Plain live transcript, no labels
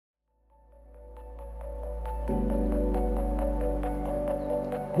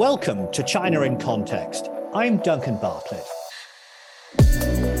Welcome to China in Context. I'm Duncan Bartlett.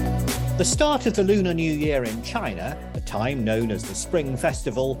 The start of the Lunar New Year in China, a time known as the Spring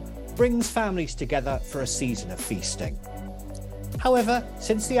Festival, brings families together for a season of feasting. However,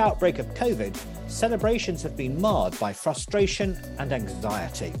 since the outbreak of COVID, celebrations have been marred by frustration and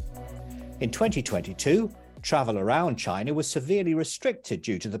anxiety. In 2022, travel around China was severely restricted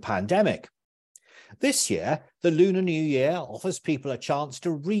due to the pandemic. This year, the Lunar New Year offers people a chance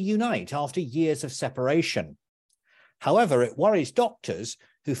to reunite after years of separation. However, it worries doctors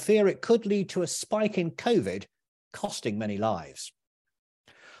who fear it could lead to a spike in COVID, costing many lives.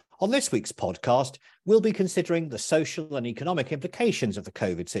 On this week's podcast, we'll be considering the social and economic implications of the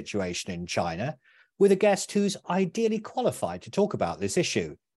COVID situation in China with a guest who's ideally qualified to talk about this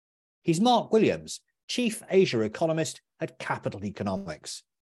issue. He's Mark Williams, Chief Asia Economist at Capital Economics.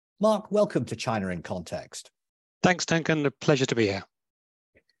 Mark, welcome to China in Context. Thanks, Duncan. A pleasure to be here.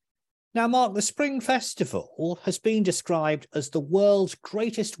 Now, Mark, the Spring Festival has been described as the world's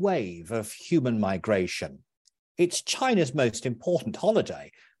greatest wave of human migration. It's China's most important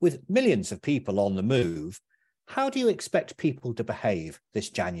holiday, with millions of people on the move. How do you expect people to behave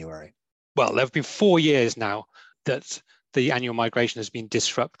this January? Well, there have been 4 years now that the annual migration has been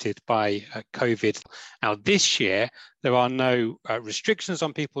disrupted by COVID. Now, this year, there are no restrictions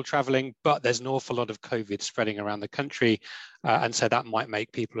on people traveling, but there's an awful lot of COVID spreading around the country. And so that might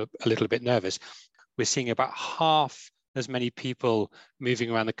make people a little bit nervous. We're seeing about half as many people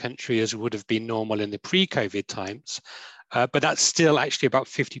moving around the country as would have been normal in the pre-COVID times. But that's still actually about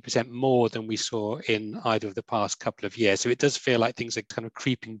 50% more than we saw in either of the past couple of years. So it does feel like things are kind of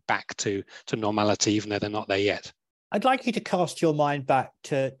creeping back to normality, even though they're not there yet. I'd like you to cast your mind back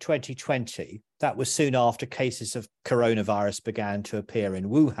to 2020. That was soon after cases of coronavirus began to appear in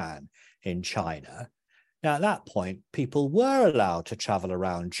Wuhan in China. Now, at that point, people were allowed to travel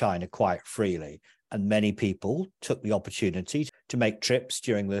around China quite freely, and many people took the opportunity to make trips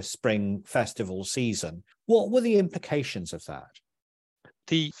during the Spring Festival season. What were the implications of that?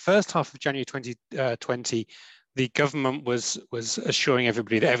 The first half of January 2020, the government was assuring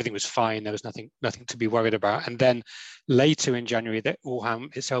everybody that everything was fine, there was nothing to be worried about. And then later in January, that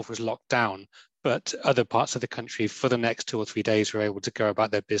Wuhan itself was locked down, but other parts of the country for the next 2 or 3 days were able to go about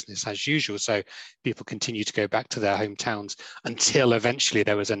their business as usual. So people continued to go back to their hometowns until eventually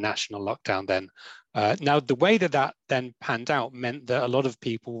there was a national lockdown then. Now, the way that then panned out meant that a lot of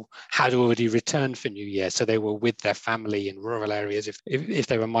people had already returned for New Year, so they were with their family in rural areas if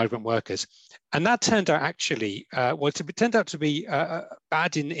they were migrant workers. And that turned out actually, it turned out to be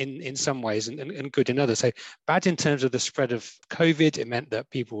bad in some ways and good in others. So bad in terms of the spread of COVID, it meant that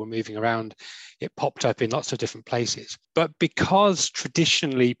people were moving around. It popped up in lots of different places. But because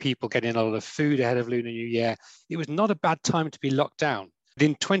traditionally people get in a lot of food ahead of Lunar New Year, it was not a bad time to be locked down.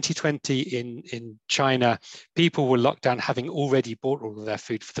 In 2020 in China, people were locked down having already bought all of their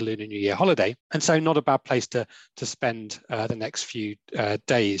food for the Lunar New Year holiday. And so not a bad place to spend the next few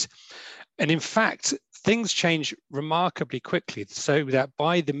days. And in fact, things changed remarkably quickly, so that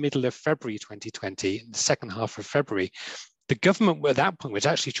by the middle of February 2020, in the second half of February, the government at that point was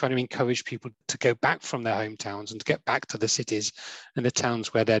actually trying to encourage people to go back from their hometowns and to get back to the cities and the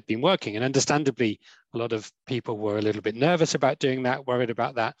towns where they'd been working. And understandably, a lot of people were a little bit nervous about doing that, worried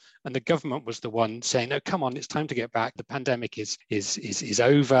about that. And the government was the one saying, no, come on, it's time to get back. The pandemic is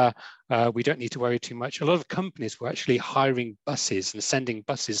over. We don't need to worry too much. A lot of companies were actually hiring buses and sending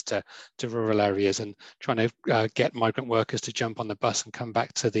buses to rural areas and trying to get migrant workers to jump on the bus and come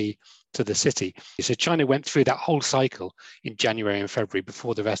back to the city. So China went through that whole cycle in January and February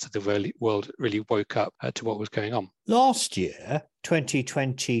before the rest of the world really woke up to what was going on. Last year,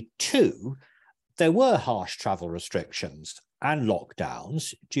 2022, there were harsh travel restrictions and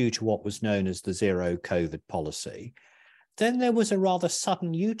lockdowns due to what was known as the zero COVID policy. Then there was a rather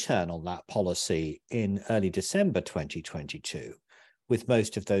sudden U-turn on that policy in early December 2022, with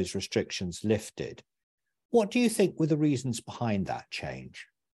most of those restrictions lifted. What do you think were the reasons behind that change?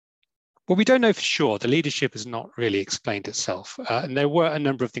 Well, we don't know for sure. The leadership has not really explained itself. And there were a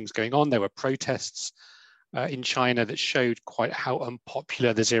number of things going on. There were protests in China that showed quite how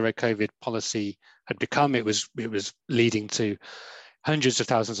unpopular the zero COVID policy had become. It was leading to hundreds of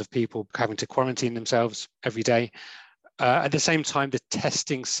thousands of people having to quarantine themselves every day. At the same time, the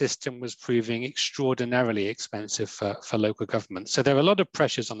testing system was proving extraordinarily expensive for local governments. So there are a lot of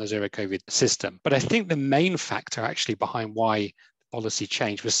pressures on the zero COVID system. But I think the main factor actually behind why policy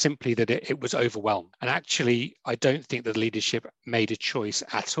change was simply that it was overwhelmed. And actually, I don't think that the leadership made a choice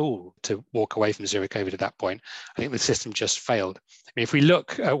at all to walk away from zero COVID at that point. I think the system just failed. I mean, if we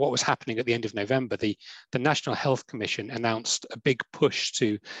look at what was happening at the end of November, the National Health Commission announced a big push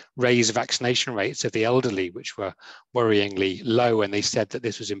to raise vaccination rates of the elderly, which were worryingly low. And they said that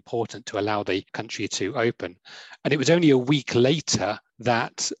this was important to allow the country to open. And it was only a week later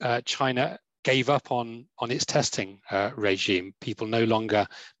that China gave up on its testing regime. People no longer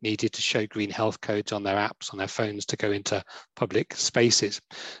needed to show green health codes on their apps, on their phones to go into public spaces.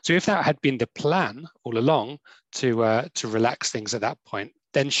 So if that had been the plan all along to relax things at that point,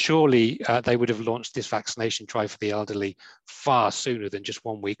 then surely they would have launched this vaccination drive for the elderly far sooner than just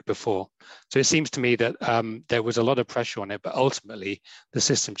 1 week before. So it seems to me that there was a lot of pressure on it, but ultimately the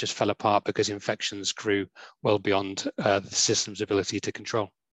system just fell apart because infections grew well beyond the system's ability to control.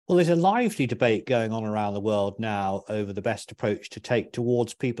 Well, there's a lively debate going on around the world now over the best approach to take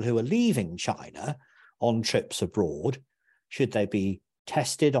towards people who are leaving China on trips abroad. Should they be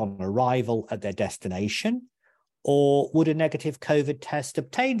tested on arrival at their destination? Or would a negative COVID test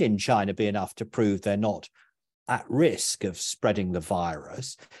obtained in China be enough to prove they're not at risk of spreading the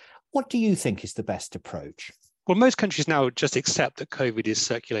virus? What do you think is the best approach? Well, most countries now just accept that COVID is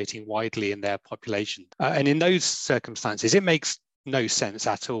circulating widely in their population. And in those circumstances, it makes no sense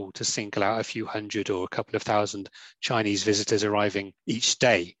at all to single out a few hundred or a couple of thousand Chinese visitors arriving each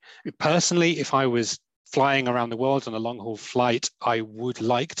day. Personally, if I was flying around the world on a long-haul flight, I would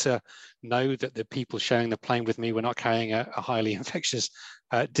like to know that the people sharing the plane with me were not carrying a highly infectious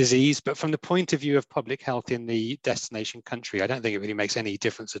disease. But from the point of view of public health in the destination country, I don't think it really makes any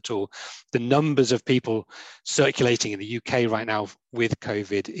difference at all. The numbers of people circulating in the UK right now with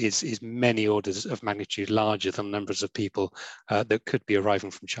COVID is many orders of magnitude larger than numbers of people that could be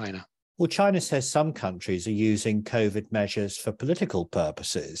arriving from China. Well, China says some countries are using COVID measures for political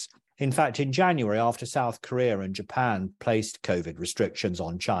purposes. In fact, in January, after South Korea and Japan placed COVID restrictions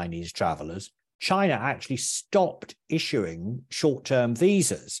on Chinese travellers, China actually stopped issuing short-term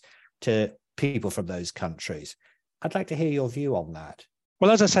visas to people from those countries. I'd like to hear your view on that.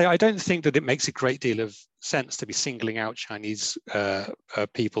 Well, as I say, I don't think that it makes a great deal of sense to be singling out Chinese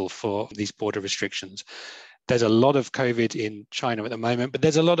people for these border restrictions. There's a lot of COVID in China at the moment, but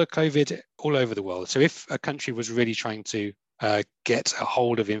there's a lot of COVID all over the world. So if a country was really trying to get a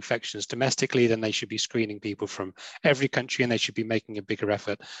hold of infections domestically, then they should be screening people from every country and they should be making a bigger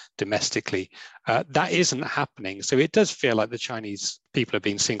effort domestically. That isn't happening. So it does feel like the Chinese people are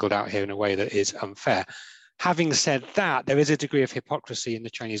being singled out here in a way that is unfair. Having said that, there is a degree of hypocrisy in the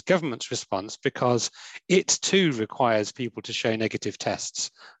Chinese government's response because it too requires people to show negative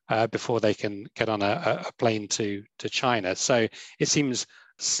tests before they can get on a plane to China. So it seems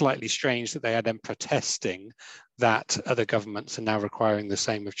slightly strange that they are then protesting that other governments are now requiring the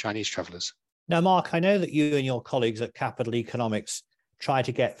same of Chinese travellers. Now, Mark, I know that you and your colleagues at Capital Economics try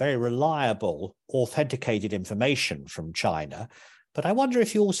to get very reliable, authenticated information from China, but I wonder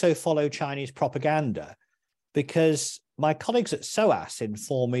if you also follow Chinese propaganda, because my colleagues at SOAS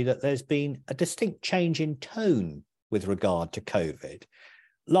inform me that there's been a distinct change in tone with regard to COVID.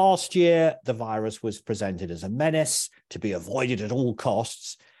 Last year, the virus was presented as a menace to be avoided at all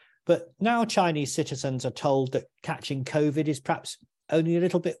costs. But now Chinese citizens are told that catching COVID is perhaps only a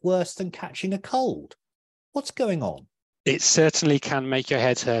little bit worse than catching a cold. What's going on? It certainly can make your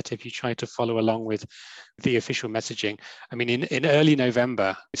head hurt if you try to follow along with the official messaging. I mean, in early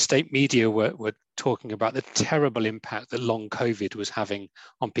November, state media were talking about the terrible impact that long COVID was having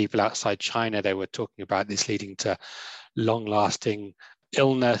on people outside China. They were talking about this leading to long-lasting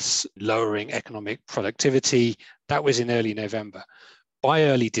illness, lowering economic productivity. That was in early November. By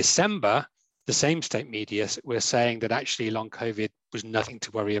early December, the same state media were saying that actually long COVID was nothing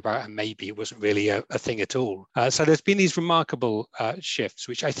to worry about and maybe it wasn't really a thing at all. So there's been these remarkable shifts,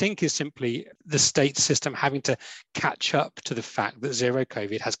 which I think is simply the state system having to catch up to the fact that zero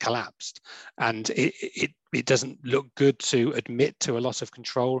COVID has collapsed. And it doesn't look good to admit to a loss of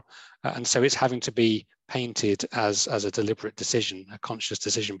control. And so it's having to be painted as a deliberate decision, a conscious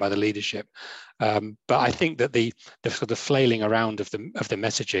decision by the leadership. But I think that the sort of flailing around of the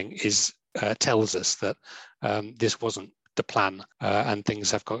messaging tells us that this wasn't the plan and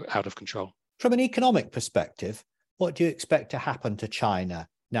things have got out of control. From an economic perspective, what do you expect to happen to China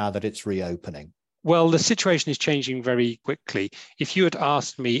now that it's reopening? Well, the situation is changing very quickly. If you had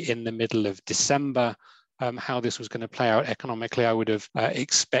asked me in the middle of December how this was going to play out economically, I would have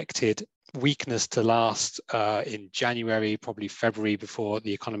expected weakness to last in January, probably February, before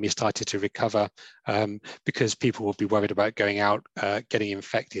the economy started to recover, because people will be worried about going out, getting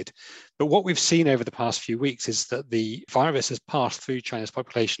infected. But what we've seen over the past few weeks is that the virus has passed through China's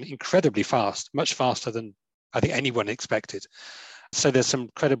population incredibly fast, much faster than I think anyone expected. So there's some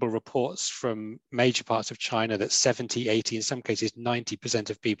credible reports from major parts of China that 70, 80, in some cases 90%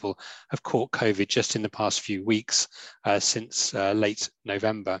 of people have caught COVID just in the past few weeks, since late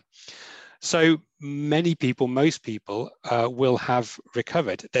November. So many people, most people, will have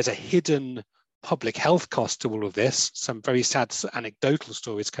recovered. There's a hidden public health cost to all of this. Some very sad anecdotal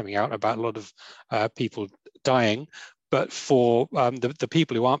stories coming out about a lot of people dying. But for the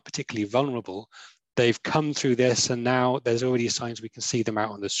people who aren't particularly vulnerable, they've come through this, and now there's already signs we can see them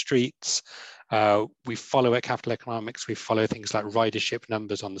out on the streets. We follow at Capital Economics, we follow things like ridership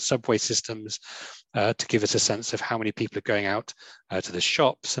numbers on the subway systems to give us a sense of how many people are going out to the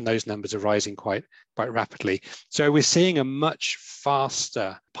shops, and those numbers are rising quite rapidly. So we're seeing a much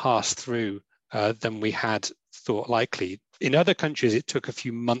faster pass through than we had thought likely. In other countries, it took a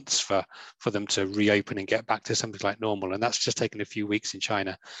few months for them to reopen and get back to something like normal, and that's just taken a few weeks in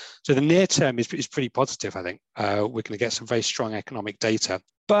China. So the near term is pretty positive, I think. We're going to get some very strong economic data.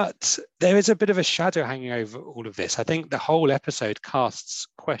 But there is a bit of a shadow hanging over all of this. I think the whole episode casts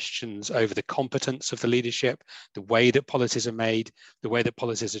questions over the competence of the leadership, the way that policies are made, the way that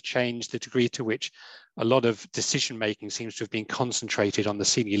policies are changed, the degree to which a lot of decision-making seems to have been concentrated on the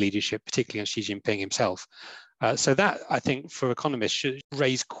senior leadership, particularly on Xi Jinping himself. So that, I think, for economists should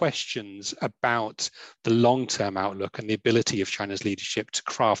raise questions about the long-term outlook and the ability of China's leadership to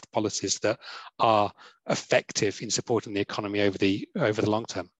craft policies that are effective in supporting the economy over the long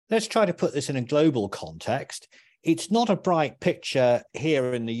term. Let's try to put this in a global context. It's not a bright picture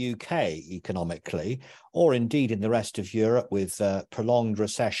here in the UK economically, or indeed in the rest of Europe, with prolonged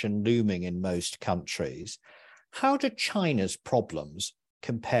recession looming in most countries. How do China's problems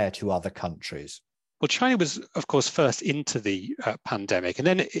compare to other countries? Well, China was, of course, first into the pandemic. And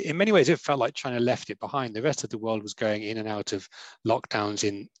then in many ways, it felt like China left it behind. The rest of the world was going in and out of lockdowns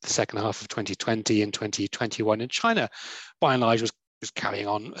in the second half of 2020 and 2021. And China, by and large, was carrying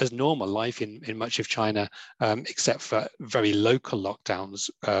on as normal life in much of China, except for very local lockdowns,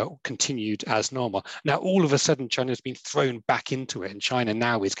 continued as normal. Now, all of a sudden, China has been thrown back into it. And China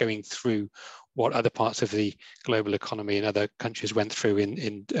now is going through what other parts of the global economy and other countries went through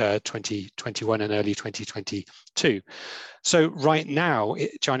in 2021 and early 2022. So right now,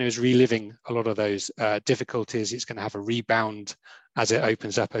 China is reliving a lot of those difficulties. It's going to have a rebound as it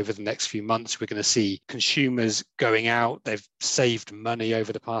opens up over the next few months. We're going to see consumers going out. They've saved money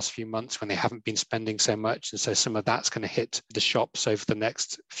over the past few months when they haven't been spending so much. And so some of that's going to hit the shops over the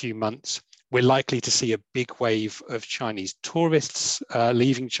next few months. We're likely to see a big wave of Chinese tourists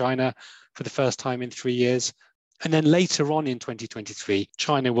leaving China for the first time in 3 years. And then later on in 2023,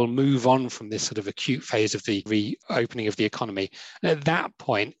 China will move on from this sort of acute phase of the reopening of the economy. And at that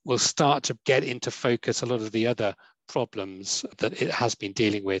point, we'll start to get into focus a lot of the other problems that it has been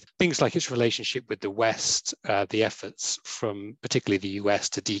dealing with. Things like its relationship with the West, the efforts from particularly the US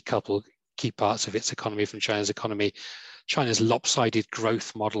to decouple key parts of its economy from China's economy, China's lopsided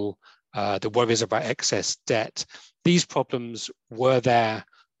growth model, the worries about excess debt. These problems were there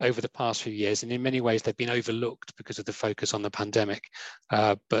over the past few years, and in many ways they've been overlooked because of the focus on the pandemic,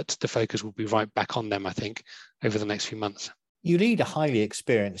 but the focus will be right back on them, I think, over the next few months. You lead a highly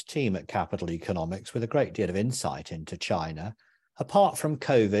experienced team at Capital Economics with a great deal of insight into China. Apart from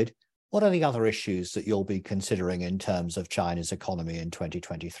COVID, what are the other issues that you'll be considering in terms of China's economy in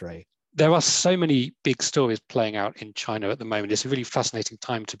 2023? There are so many big stories playing out in China at the moment. It's a really fascinating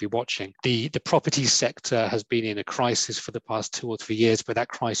time to be watching. The property sector has been in a crisis for the past 2 or 3 years, but that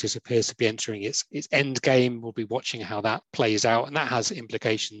crisis appears to be entering its end game. We'll be watching how that plays out. And that has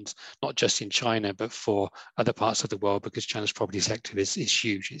implications, not just in China, but for other parts of the world, because China's property sector is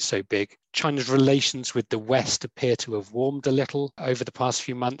huge. It's so big. China's relations with the West appear to have warmed a little over the past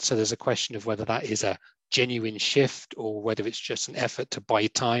few months. So there's a question of whether that is a genuine shift or whether it's just an effort to buy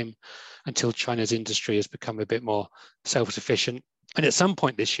time until China's industry has become a bit more self-sufficient. And at some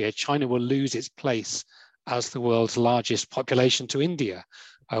point this year, China will lose its place as the world's largest population to India,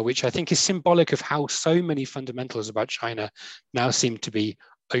 which I think is symbolic of how so many fundamentals about China now seem to be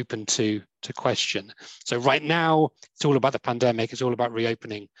open to question. So right now, it's all about the pandemic, it's all about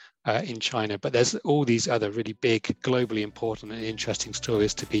reopening in China, but there's all these other really big, globally important and interesting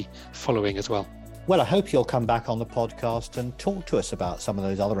stories to be following as well. Well, I hope you'll come back on the podcast and talk to us about some of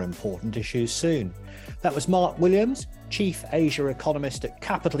those other important issues soon. That was Mark Williams, Chief Asia Economist at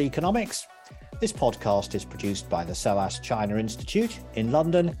Capital Economics. This podcast is produced by the SOAS China Institute in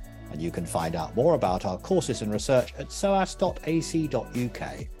London And you can find out more about our courses and research at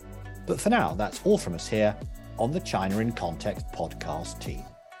soas.ac.uk. But for now, that's all from us here on the China in Context podcast team.